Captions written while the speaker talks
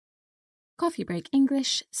Coffee Break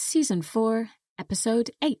English, Season 4, Episode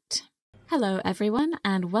 8. Hello everyone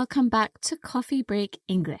and welcome back to Coffee Break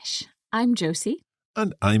English. I'm Josie.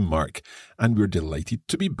 And I'm Mark, and we're delighted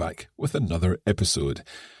to be back with another episode.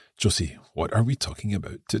 Josie, what are we talking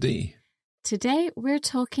about today? Today we're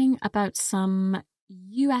talking about some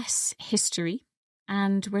US history,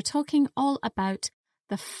 and we're talking all about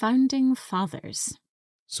the Founding Fathers.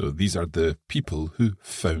 So these are the people who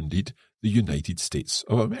founded the United States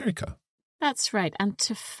of America. That's right, and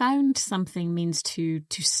to found something means to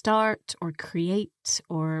start or create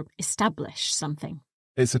or establish something.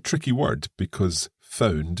 It's a tricky word because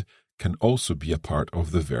found can also be a part of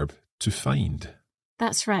the verb to find.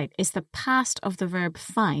 That's right, it's the past of the verb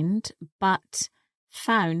find, but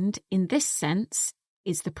found in this sense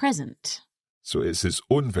is the present. So it's its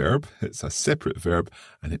own verb, it's a separate verb,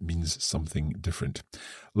 and it means something different.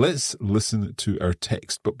 Let's listen to our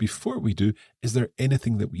text, but before we do, is there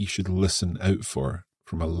anything that we should listen out for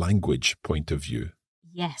from a language point of view?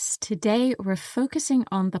 Yes, today we're focusing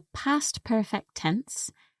on the past perfect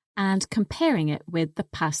tense and comparing it with the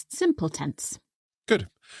past simple tense. Good.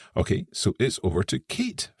 Okay, so it's over to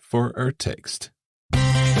Kate for our text.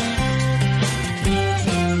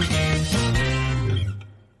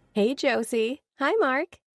 Hey, Josie. Hi,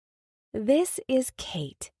 Mark. This is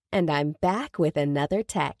Kate, and I'm back with another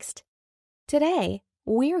text. Today,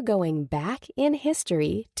 we're going back in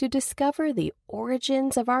history to discover the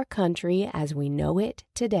origins of our country as we know it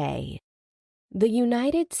today. The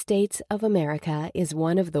United States of America is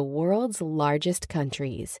one of the world's largest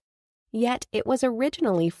countries, yet it was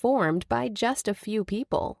originally formed by just a few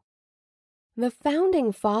people. The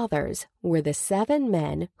Founding Fathers were the 7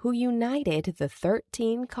 men who united the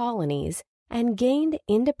 13 colonies and gained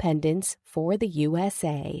independence for the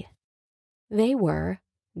USA. They were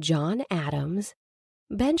John Adams,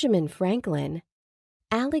 Benjamin Franklin,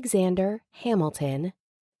 Alexander Hamilton,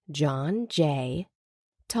 John Jay,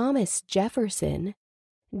 Thomas Jefferson,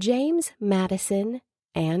 James Madison,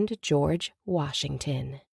 and George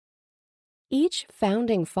Washington. Each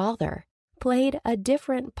Founding Father played a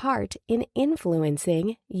different part in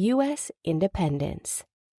influencing U.S. independence.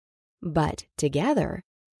 But together,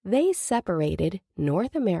 they separated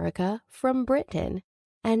North America from Britain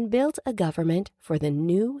and built a government for the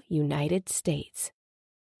new United States.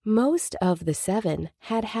 Most of the 7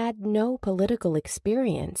 had had no political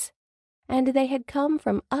experience, and they had come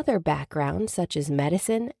from other backgrounds such as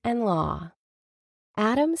medicine and law.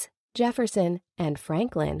 Adams, Jefferson, and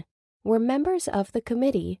Franklin were members of the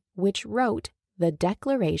committee which wrote the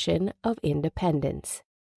Declaration of Independence,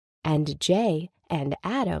 and Jay and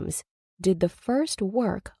Adams did the first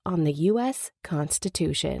work on the U.S.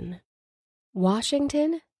 Constitution.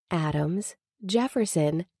 Washington, Adams,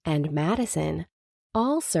 Jefferson, and Madison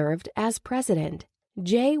all served as president.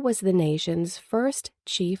 Jay was the nation's first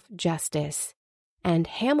Chief Justice, and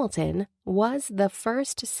Hamilton was the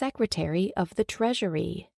first Secretary of the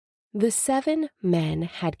Treasury. The 7 men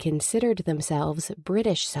had considered themselves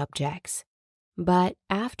British subjects, but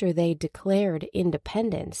after they declared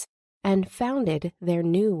independence and founded their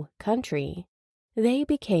new country, they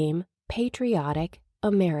became patriotic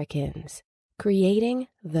Americans, creating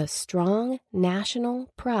the strong national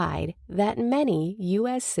pride that many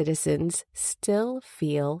U.S. citizens still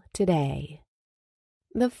feel today.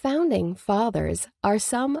 The Founding Fathers are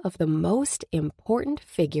some of the most important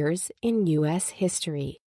figures in U.S.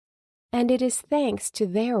 history, and it is thanks to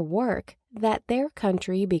their work that their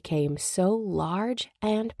country became so large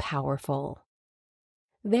and powerful.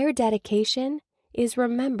 Their dedication is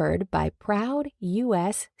remembered by proud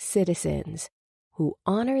U.S. citizens who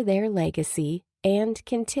honor their legacy and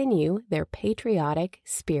continue their patriotic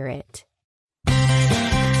spirit.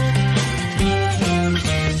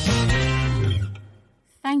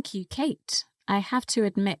 Thank you, Kate. I have to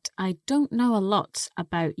admit, I don't know a lot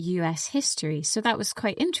about US history, so that was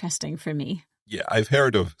quite interesting for me. Yeah, I've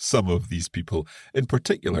heard of some of these people, in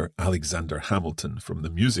particular Alexander Hamilton from the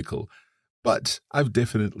musical, but I've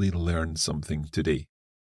definitely learned something today.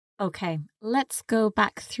 Okay, let's go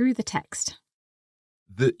back through the text.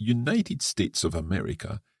 The United States of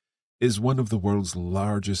America is one of the world's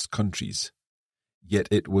largest countries, yet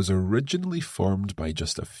it was originally formed by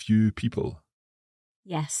just a few people.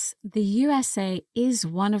 Yes, the USA is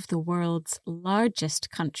one of the world's largest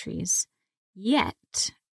countries, yet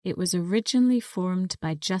it was originally formed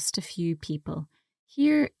by just a few people.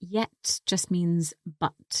 Here, yet just means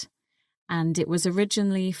but. And it was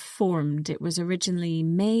originally formed, it was originally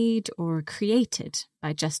made or created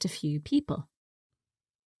by just a few people.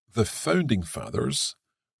 The Founding Fathers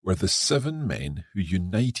were the 7 men who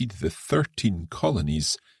united the 13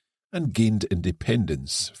 colonies and gained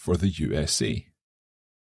independence for the USA.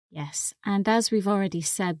 Yes, and as we've already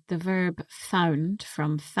said, the verb found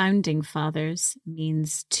from founding fathers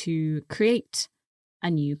means to create a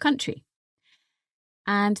new country.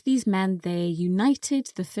 And these men, they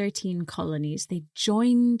united the 13 colonies, they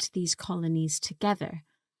joined these colonies together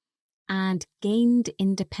and gained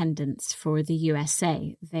independence for the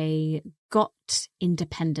USA. They got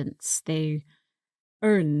independence, they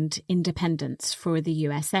earned independence for the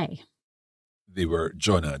USA. They were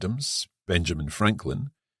John Adams, Benjamin Franklin,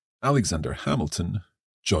 Alexander Hamilton,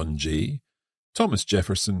 John Jay, Thomas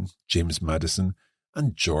Jefferson, James Madison,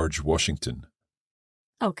 and George Washington.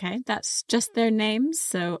 Okay, that's just their names,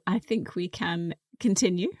 so I think we can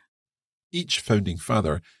continue. Each founding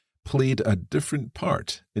father played a different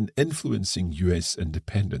part in influencing US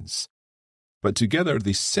independence, but together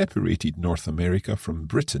they separated North America from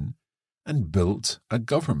Britain and built a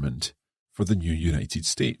government for the new United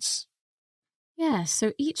States. Yeah,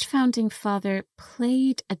 so each founding father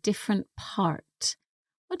played a different part.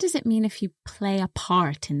 What does it mean if you play a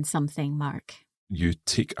part in something, Mark? You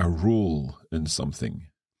take a role in something.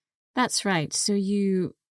 That's right. So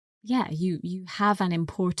you have an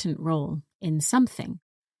important role in something.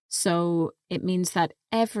 So it means that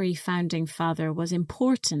every founding father was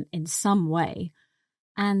important in some way,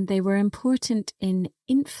 and they were important in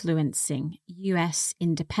influencing US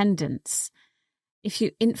independence. If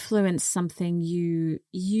you influence something, you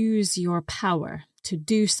use your power to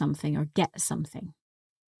do something or get something.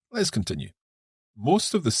 Let's continue.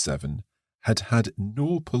 Most of the 7 had had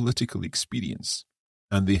no political experience,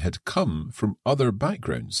 and they had come from other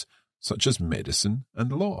backgrounds, such as medicine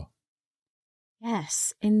and law.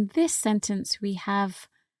 Yes, in this sentence we have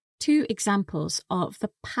 2 examples of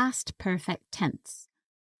the past perfect tense.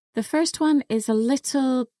 The first one is a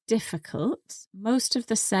little difficult. Most of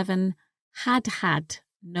the 7 had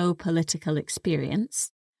no political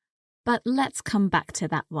experience, but let's come back to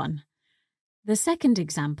that one. The second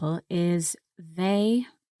example is they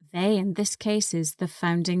in this case is the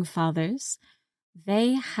founding fathers.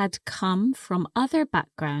 They had come from other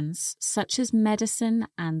backgrounds such as medicine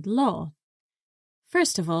and law.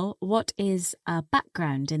 First of all, what is a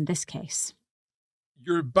background in this case?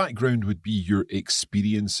 Your background would be your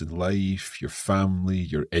experience in life, your family,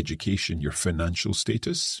 your education, your financial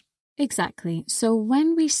status. Exactly. So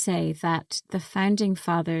when we say that the founding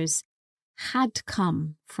fathers had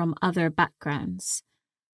come from other backgrounds,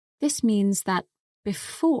 this means that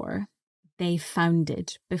before they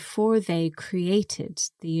founded, before they created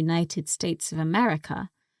the United States of America,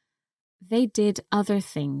 they did other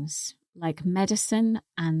things like medicine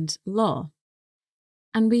and law.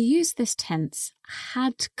 And we use this tense,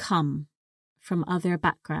 had come from other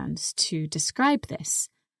backgrounds, to describe this.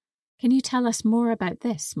 Can you tell us more about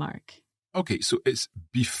this, Mark? Okay, so it's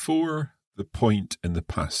before the point in the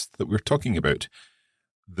past that we're talking about.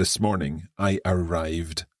 This morning, I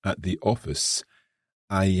arrived at the office.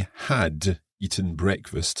 I had eaten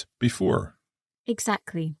breakfast before.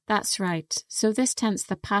 Exactly, that's right. So this tense,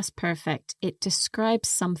 the past perfect, it describes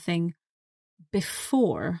something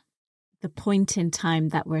before the point in time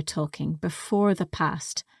that we're talking, before the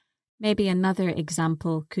past. Maybe another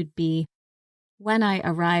example could be, when I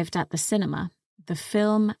arrived at the cinema, the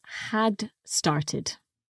film had started.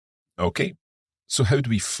 Okay, so how do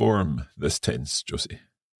we form this tense, Josie?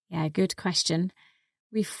 Yeah, good question.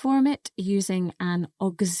 We form it using an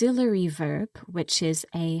auxiliary verb, which is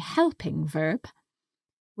a helping verb,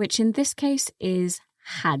 which in this case is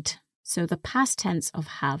had. So the past tense of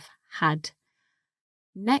have, had.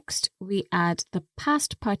 Next, we add the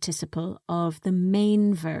past participle of the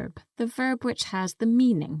main verb, the verb which has the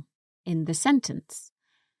meaning in the sentence.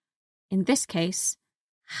 In this case,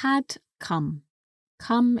 had come.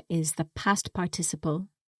 Come is the past participle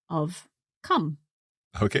of come.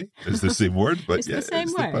 Okay, it's the same word, but It's yeah, the same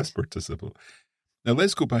it's word. the past participle. Now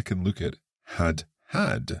let's go back and look at had.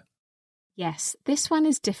 Yes, this one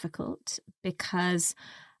is difficult because,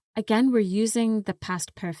 again, we're using the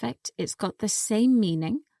past perfect. It's got the same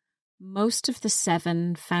meaning. Most of the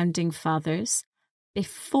 7 founding fathers,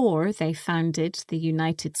 before they founded the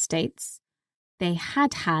United States, they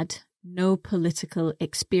had no political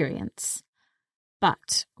experience.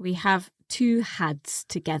 But we have 2 hads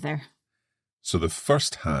together. So the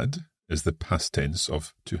first had is the past tense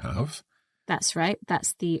of to have. That's right.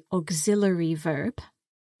 That's the auxiliary verb.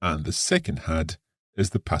 And the second had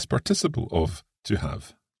is the past participle of to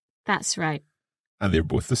have. That's right. And they're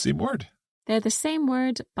both the same word. They're the same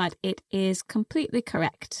word, but it is completely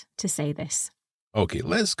correct to say this. Okay,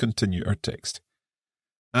 let's continue our text.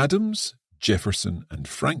 Adams, Jefferson, and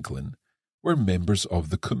Franklin were members of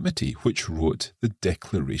the committee which wrote the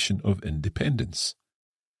Declaration of Independence.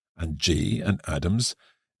 And Jay and Adams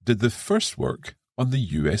did the first work on the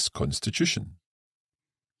US Constitution.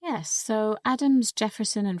 Yes, so Adams,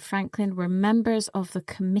 Jefferson and Franklin were members of the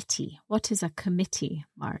committee. What is a committee,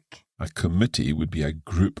 Mark? A committee would be a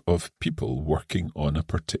group of people working on a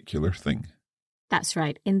particular thing. That's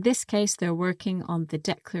right. In this case, they're working on the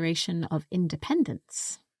Declaration of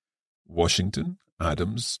Independence. Washington,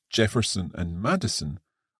 Adams, Jefferson and Madison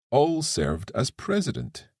all served as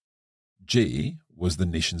president. Jay was the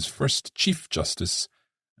nation's first Chief Justice,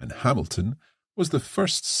 and Hamilton was the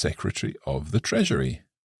first Secretary of the Treasury.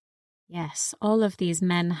 Yes, all of these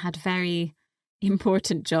men had very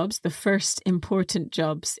important jobs, the first important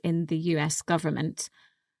jobs in the US government.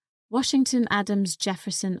 Washington, Adams,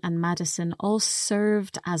 Jefferson and Madison all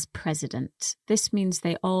served as president. This means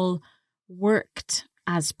they all worked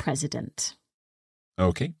as president.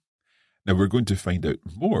 Okay, now we're going to find out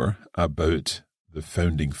more about the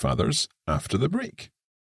Founding Fathers after the break.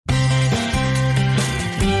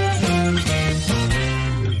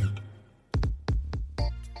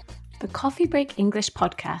 The Coffee Break English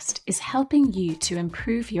podcast is helping you to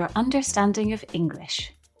improve your understanding of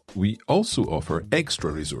English. We also offer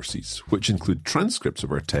extra resources, which include transcripts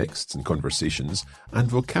of our texts and conversations and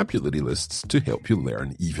vocabulary lists to help you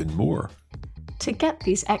learn even more. To get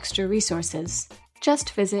these extra resources,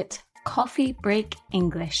 just visit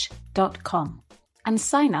coffeebreakenglish.com and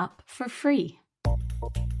sign up for free.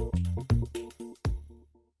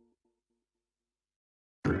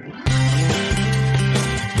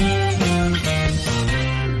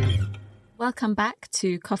 Welcome back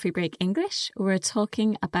to Coffee Break English. We're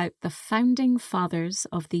talking about the founding fathers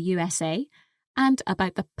of the USA and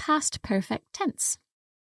about the past perfect tense.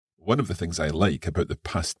 One of the things I like about the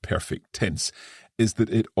past perfect tense is that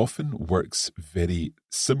it often works very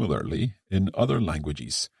similarly in other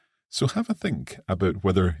languages. So have a think about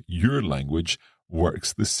whether your language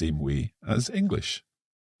works the same way as English.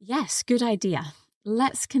 Yes, good idea.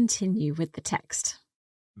 Let's continue with the text.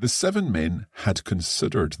 The 7 men had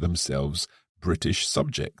considered themselves British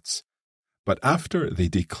subjects, but after they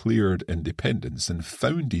declared independence and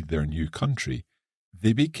founded their new country,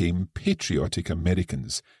 they became patriotic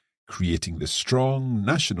Americans, creating the strong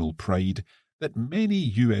national pride that many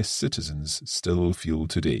US citizens still feel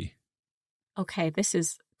today. Okay, this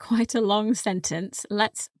is quite a long sentence.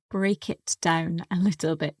 Let's break it down a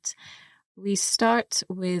little bit. We start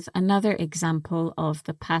with another example of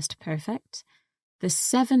the past perfect. The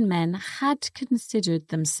 7 men had considered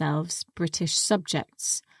themselves British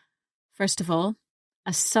subjects. First of all,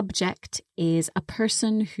 a subject is a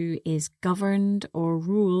person who is governed or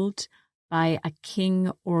ruled by a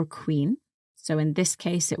king or queen. So in this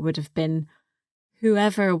case, it would have been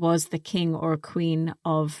whoever was the king or queen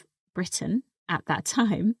of Britain at that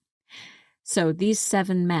time. So these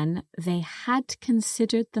 7 men, they had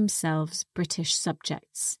considered themselves British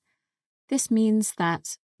subjects. This means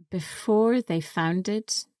that before they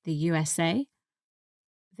founded the USA,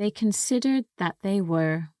 they considered that they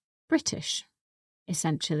were British,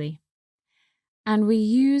 essentially. And we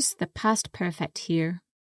use the past perfect here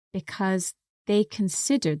because they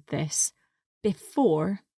considered this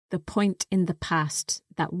before the point in the past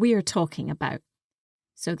that we're talking about.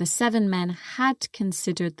 So the 7 men had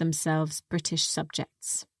considered themselves British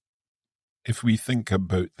subjects. If we think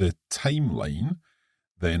about the timeline,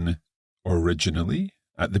 then originally,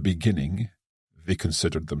 at the beginning, they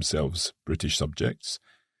considered themselves British subjects,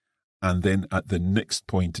 and then at the next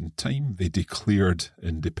point in time, they declared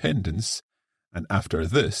independence, and after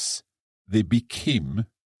this, they became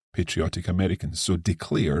patriotic Americans. So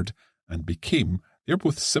declared and became, they're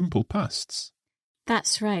both simple pasts.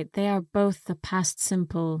 That's right. They are both the past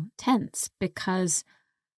simple tense because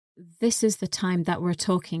this is the time that we're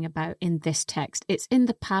talking about in this text. It's in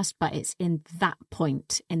the past, but it's in that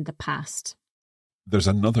point in the past. There's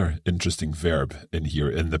another interesting verb in here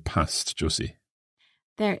in the past, Josie.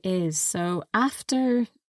 There is. So after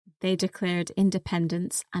they declared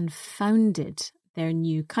independence and founded their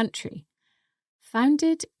new country,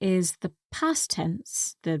 founded is the past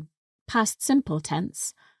tense, the past simple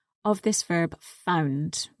tense of this verb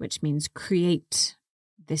found, which means create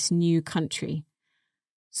this new country.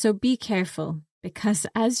 So be careful because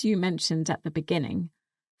as you mentioned at the beginning,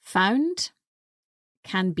 found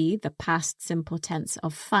can be the past simple tense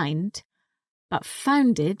of find, but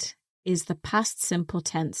founded is the past simple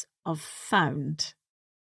tense of found.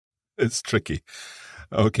 It's tricky.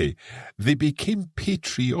 Okay, they became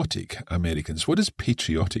patriotic Americans. What does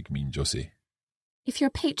patriotic mean, Josie? If you're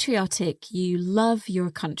patriotic, you love your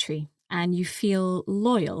country and you feel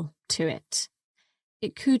loyal to it.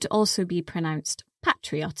 It could also be pronounced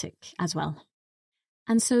patriotic as well.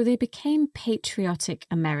 And so they became patriotic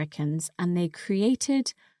Americans, and they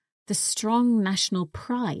created the strong national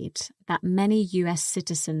pride that many US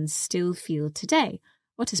citizens still feel today.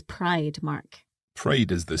 What is pride, Mark?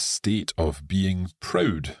 Pride is the state of being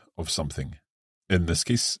proud of something. In this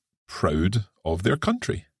case, proud of their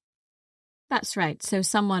country. That's right. So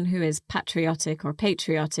someone who is patriotic or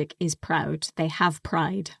patriotic is proud. They have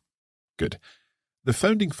pride. Good. The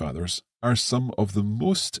Founding Fathers are some of the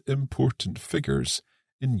most important figures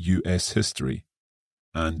in US history,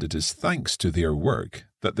 and it is thanks to their work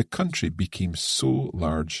that the country became so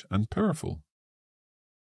large and powerful.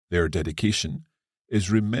 Their dedication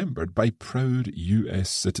is remembered by proud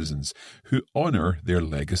US citizens who honour their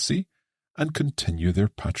legacy and continue their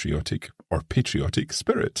patriotic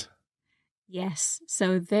spirit. Yes,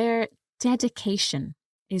 so their dedication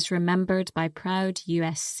is remembered by proud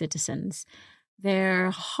US citizens.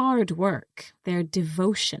 Their hard work, their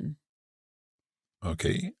devotion.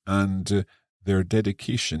 Okay, and their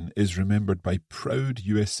dedication is remembered by proud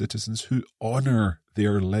US citizens who honour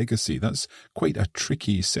their legacy. That's quite a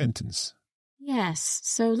tricky sentence. Yes,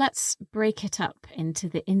 so let's break it up into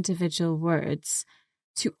the individual words.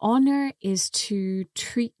 To honour is to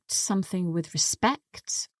treat something with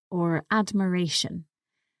respect or admiration.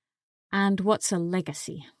 And what's a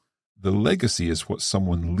legacy? The legacy is what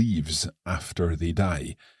someone leaves after they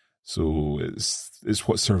die. So it's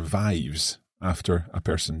what survives after a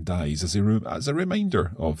person dies as a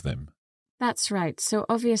reminder of them. That's right. So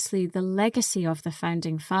obviously the legacy of the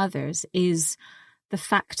Founding Fathers is the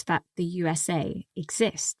fact that the USA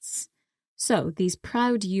exists. So these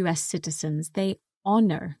proud US citizens, they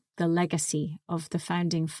honour the legacy of the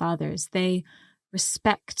Founding Fathers. They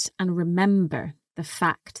respect and remember the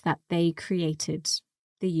fact that they created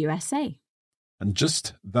the USA. And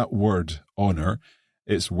just that word honour,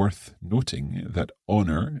 it's worth noting that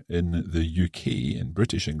honour in the UK, in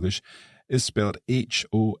British English, is spelled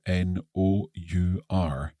H-O-N-O-U-R.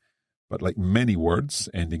 But like many words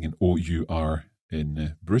ending in O-U-R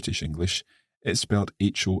in British English, it's spelled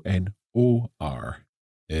H-O-N-O-R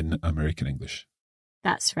in American English.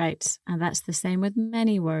 That's right. And that's the same with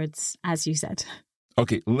many words, as you said.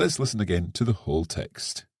 Okay, let's listen again to the whole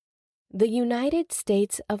text. The United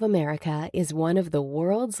States of America is one of the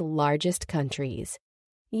world's largest countries,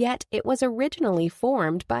 yet it was originally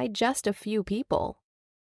formed by just a few people.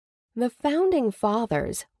 The Founding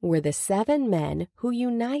Fathers were the 7 men who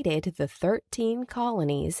united the 13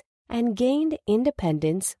 colonies and gained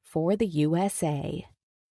independence for the USA.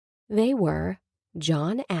 They were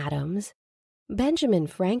John Adams, Benjamin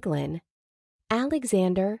Franklin,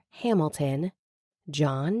 Alexander Hamilton,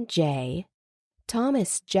 John Jay,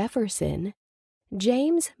 Thomas Jefferson,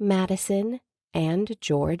 James Madison, and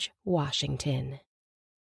George Washington.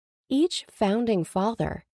 Each Founding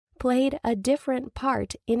Father played a different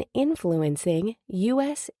part in influencing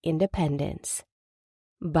U.S. independence.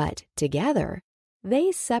 But together,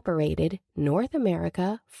 they separated North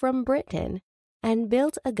America from Britain and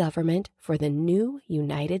built a government for the new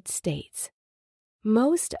United States.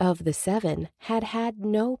 Most of the 7 had had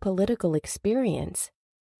no political experience,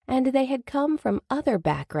 and they had come from other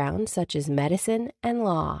backgrounds such as medicine and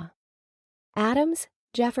law. Adams,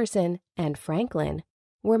 Jefferson, and Franklin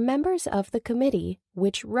were members of the committee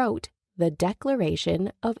which wrote the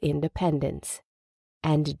Declaration of Independence,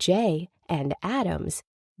 and Jay and Adams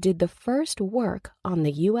did the first work on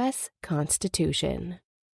the U.S. Constitution.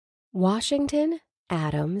 Washington,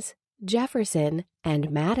 Adams, Jefferson,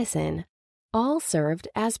 and Madison all served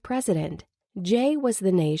as president. Jay was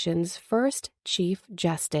the nation's first Chief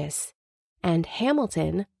Justice, and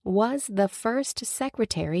Hamilton was the first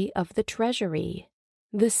Secretary of the Treasury.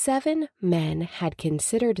 The 7 men had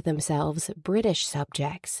considered themselves British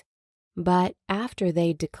subjects, but after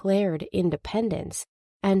they declared independence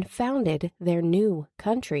and founded their new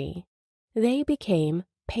country, they became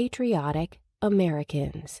patriotic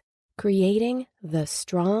Americans, creating the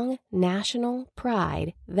strong national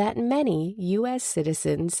pride that many U.S.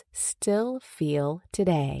 citizens still feel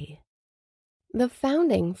today. The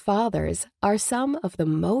Founding Fathers are some of the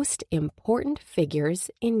most important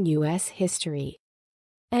figures in U.S. history,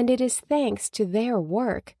 and it is thanks to their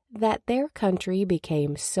work that their country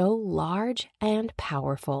became so large and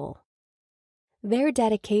powerful. Their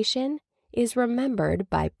dedication is remembered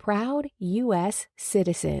by proud U.S.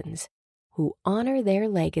 citizens who honor their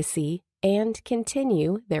legacy and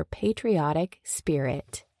continue their patriotic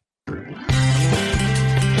spirit.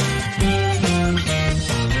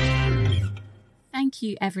 Thank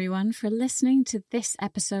you, everyone, for listening to this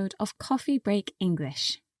episode of Coffee Break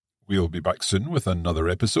English. We'll be back soon with another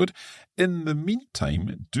episode. In the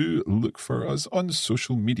meantime, do look for us on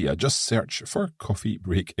social media. Just search for Coffee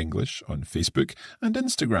Break English on Facebook and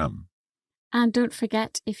Instagram. And don't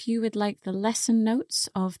forget, if you would like the lesson notes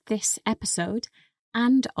of this episode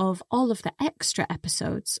and of all of the extra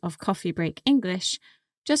episodes of Coffee Break English,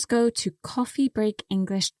 just go to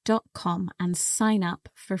coffeebreakenglish.com and sign up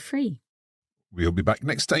for free. We'll be back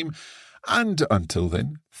next time. And until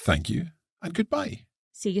then, thank you and goodbye.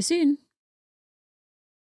 See you soon.